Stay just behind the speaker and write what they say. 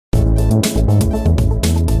We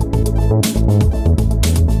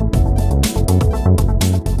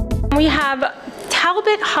have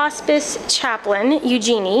Hospice Chaplain,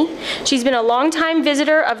 Eugenie. She's been a longtime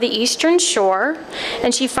visitor of the Eastern Shore,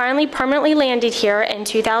 and she finally permanently landed here in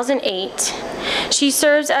 2008. She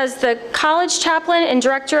serves as the college chaplain and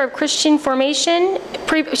director of Christian formation.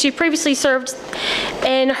 She previously served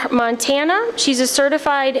in Montana. She's a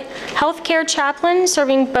certified healthcare chaplain,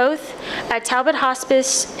 serving both at Talbot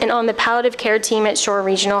Hospice and on the palliative care team at Shore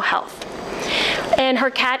Regional Health. And her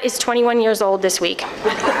cat is 21 years old this week.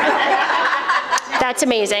 That's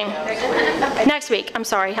amazing. Next week, I'm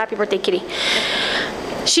sorry. Happy birthday, Kitty.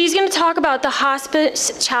 She's going to talk about the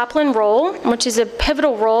hospice chaplain role, which is a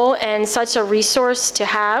pivotal role and such a resource to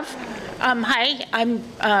have. Hi, I'm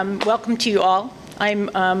welcome to you all. I'm,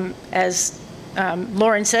 as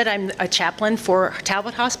Lauren said, I'm a chaplain for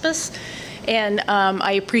Talbot Hospice, and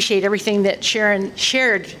I appreciate everything that Sharon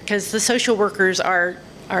shared, because the social workers are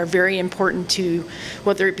very important to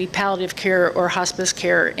whether it be palliative care or hospice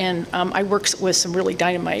care. And I work with some really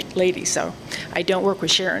dynamite ladies, so I don't work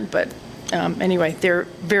with Sharon, but anyway, they're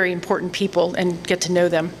very important people and get to know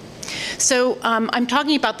them. So I'm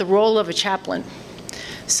talking about the role of a chaplain.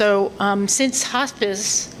 So since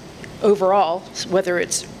hospice overall, whether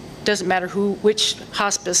it's, doesn't matter which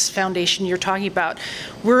hospice foundation you're talking about,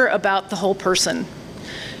 we're about the whole person.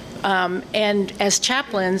 And as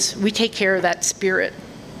chaplains, we take care of that spirit,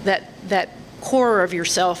 that core of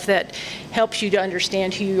yourself that helps you to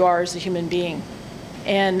understand who you are as a human being.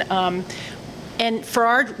 And for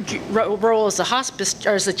our role as a hospice,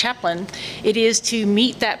 or as a chaplain, it is to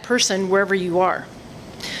meet that person wherever you are.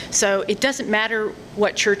 So it doesn't matter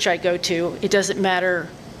what church I go to. It doesn't matter,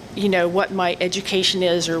 you know, what my education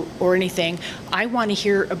is or anything. I want to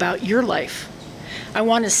hear about your life. I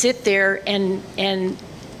want to sit there and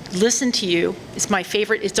listen to you. It's my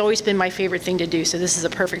favorite. It's always been my favorite thing to do, so this is a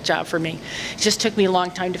perfect job for me. It just took me a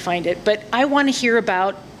long time to find it. But I want to hear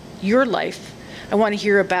about your life. I want to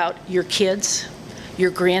hear about your kids,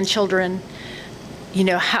 your grandchildren, you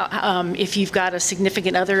know, how, if you've got a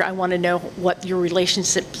significant other, I want to know what your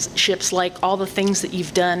relationship's like, all the things that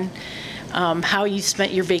you've done, how you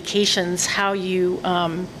spent your vacations, how you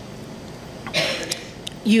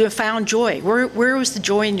have found joy. Where was the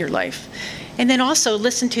joy in your life? And then also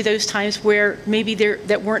listen to those times where maybe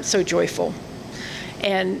that weren't so joyful.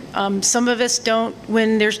 And some of us don't,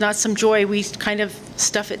 when there's not some joy, we kind of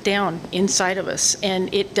stuff it down inside of us,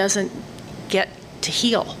 and it doesn't get to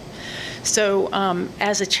heal. So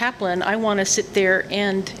as a chaplain, I want to sit there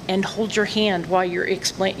and hold your hand while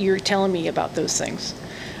you're telling me about those things.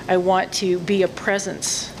 I want to be a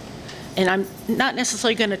presence. And I'm not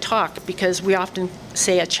necessarily going to talk, because we often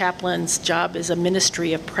say a chaplain's job is a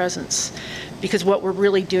ministry of presence, because what we're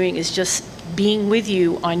really doing is just being with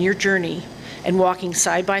you on your journey and walking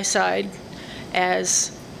side by side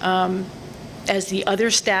as the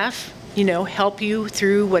other staff, you know, help you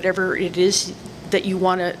through whatever it is that you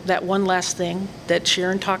want to, that one last thing that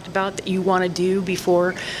Sharon talked about that you want to do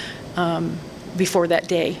before that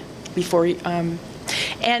day,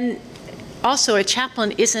 and also a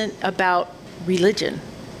chaplain isn't about religion.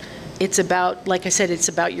 It's about, like I said, it's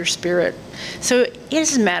about your spirit. So it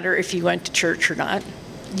doesn't matter if you went to church or not.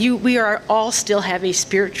 We are all still have a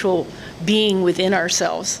spiritual being within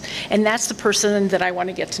ourselves, and that's the person that I want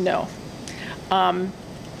to get to know.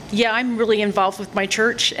 Yeah, I'm really involved with my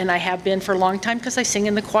church, and I have been for a long time because I sing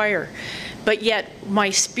in the choir. But yet my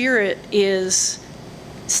spirit is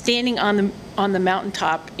standing on the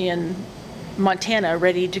mountaintop in Montana,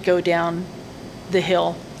 ready to go down the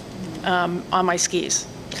hill on my skis.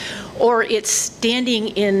 Or it's standing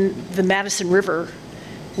in the Madison River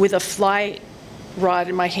with a fly rod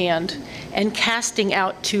in my hand and casting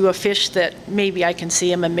out to a fish that maybe I can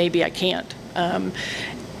see him and maybe I can't.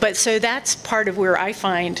 But so that's part of where I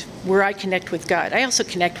find where I connect with God. I also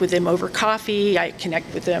connect with him over coffee. I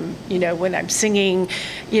connect with him, you know, when I'm singing,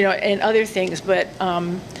 you know, and other things. But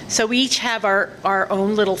so we each have our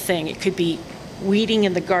own little thing. It could be weeding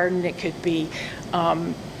in the garden. It could be,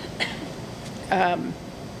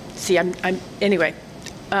 anyway.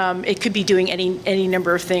 It could be doing any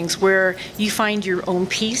number of things where you find your own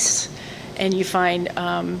peace and you find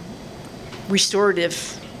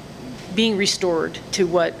being restored to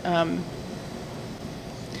what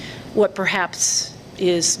perhaps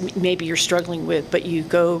is maybe you're struggling with, but you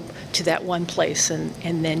go to that one place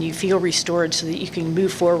and then you feel restored so that you can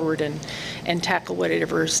move forward and tackle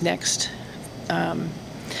whatever is next.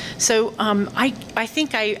 So I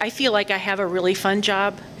think I feel like I have a really fun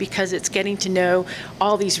job because it's getting to know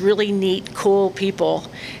all these really neat, cool people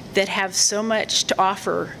that have so much to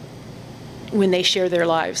offer when they share their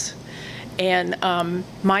lives. And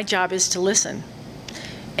my job is to listen.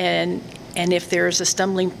 And if there's a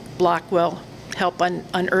stumbling block, well, help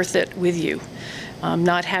unearth it with you.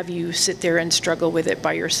 Not have you sit there and struggle with it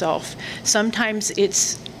by yourself. Sometimes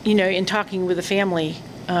it's, you know, in talking with a family,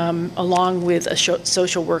 along with a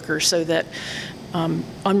social worker, so that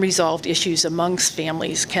unresolved issues amongst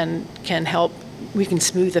families can help, we can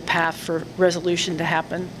smooth the path for resolution to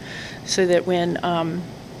happen, so that when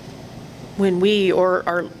we or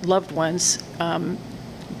our loved ones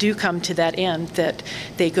do come to that end, that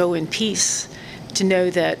they go in peace, to know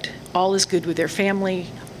that all is good with their family,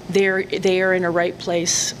 they are in a right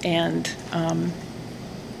place, and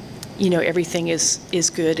you know, everything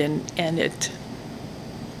is good, and it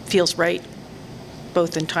feels right,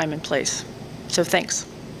 both in time and place. So thanks.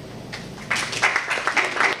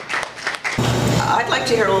 I'd like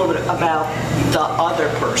to hear a little bit about the other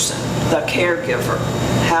person, the caregiver.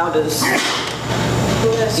 How does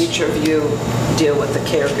each of you deal with the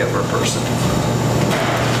caregiver person?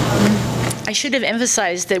 I should have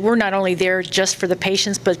emphasized that we're not only there just for the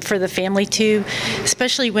patients, but for the family too,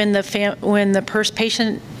 especially when the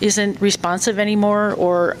patient isn't responsive anymore,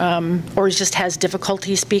 or just has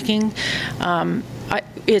difficulty speaking.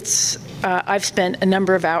 I've spent a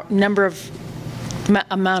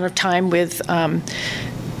amount of time with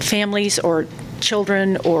families or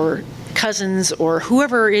children or cousins or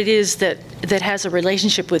whoever it is that has a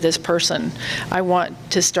relationship with this person. I want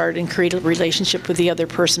to start and create a relationship with the other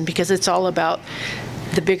person, because it's all about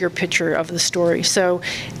the bigger picture of the story. So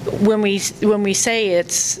when we say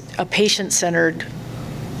it's a patient-centered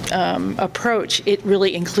approach, it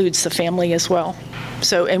really includes the family as well.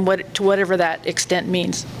 So, and to whatever that extent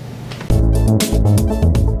means.